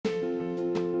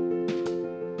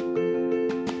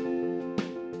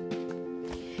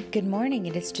Good morning.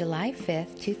 It is July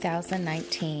 5th,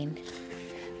 2019.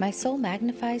 My soul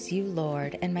magnifies you,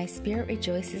 Lord, and my spirit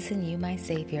rejoices in you, my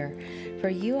Savior. For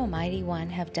you, Almighty One,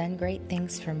 have done great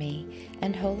things for me,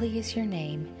 and holy is your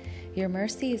name. Your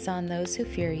mercy is on those who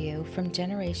fear you from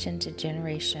generation to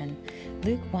generation.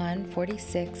 Luke 1,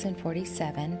 46 and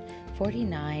 47,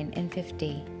 49 and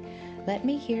 50. Let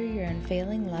me hear your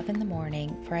unfailing love in the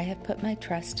morning, for I have put my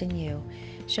trust in you.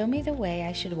 Show me the way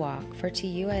I should walk, for to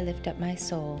you I lift up my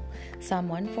soul. Psalm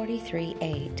 143,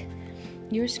 8.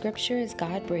 Your scripture is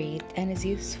God-breathed and is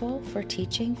useful for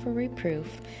teaching, for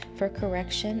reproof, for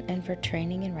correction, and for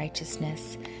training in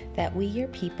righteousness, that we, your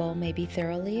people, may be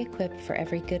thoroughly equipped for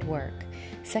every good work.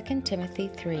 2 Timothy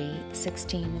 3,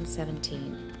 16 and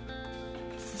 17.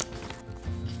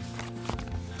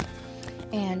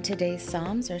 And today's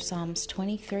Psalms are Psalms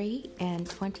 23 and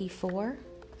 24.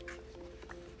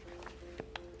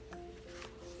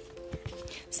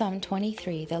 Psalm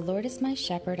 23, The Lord is my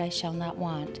shepherd, I shall not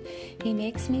want. He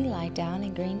makes me lie down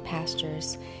in green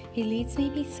pastures. He leads me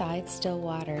beside still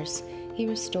waters. He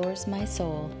restores my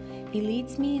soul. He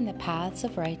leads me in the paths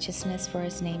of righteousness for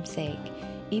his name's sake.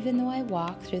 Even though I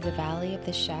walk through the valley of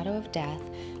the shadow of death,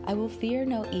 I will fear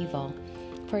no evil.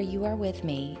 For you are with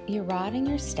me, your rod and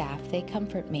your staff, they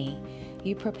comfort me.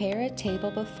 You prepare a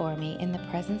table before me in the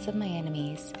presence of my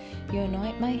enemies. You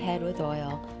anoint my head with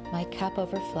oil, my cup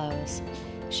overflows.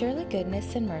 Surely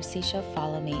goodness and mercy shall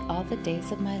follow me all the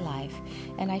days of my life,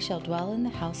 and I shall dwell in the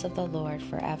house of the Lord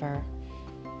forever.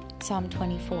 Psalm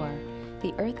 24.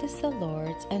 The earth is the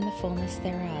Lord's and the fullness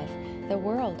thereof, the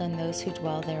world and those who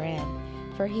dwell therein.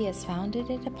 For he has founded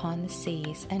it upon the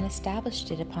seas and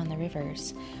established it upon the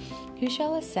rivers. Who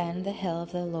shall ascend the hill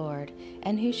of the Lord,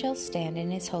 and who shall stand in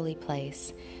his holy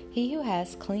place? He who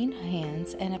has clean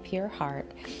hands and a pure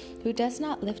heart, who does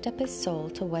not lift up his soul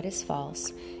to what is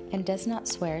false, and does not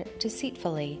swear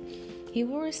deceitfully. He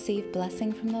will receive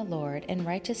blessing from the Lord and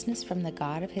righteousness from the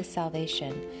God of his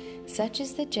salvation. Such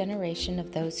is the generation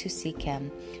of those who seek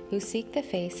him, who seek the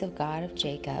face of God of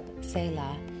Jacob.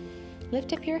 Selah.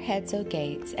 Lift up your heads, O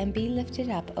gates, and be lifted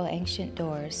up, O ancient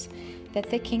doors, that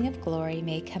the King of glory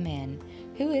may come in.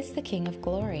 Who is the King of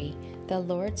glory? The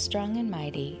Lord strong and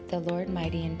mighty, the Lord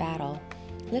mighty in battle.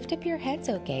 Lift up your heads,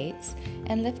 O gates,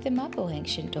 and lift them up, O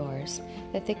ancient doors,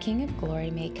 that the King of glory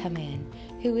may come in.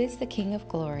 Who is the King of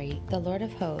glory? The Lord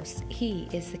of hosts, he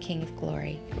is the King of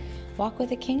glory. Walk with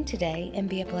the King today and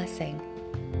be a blessing.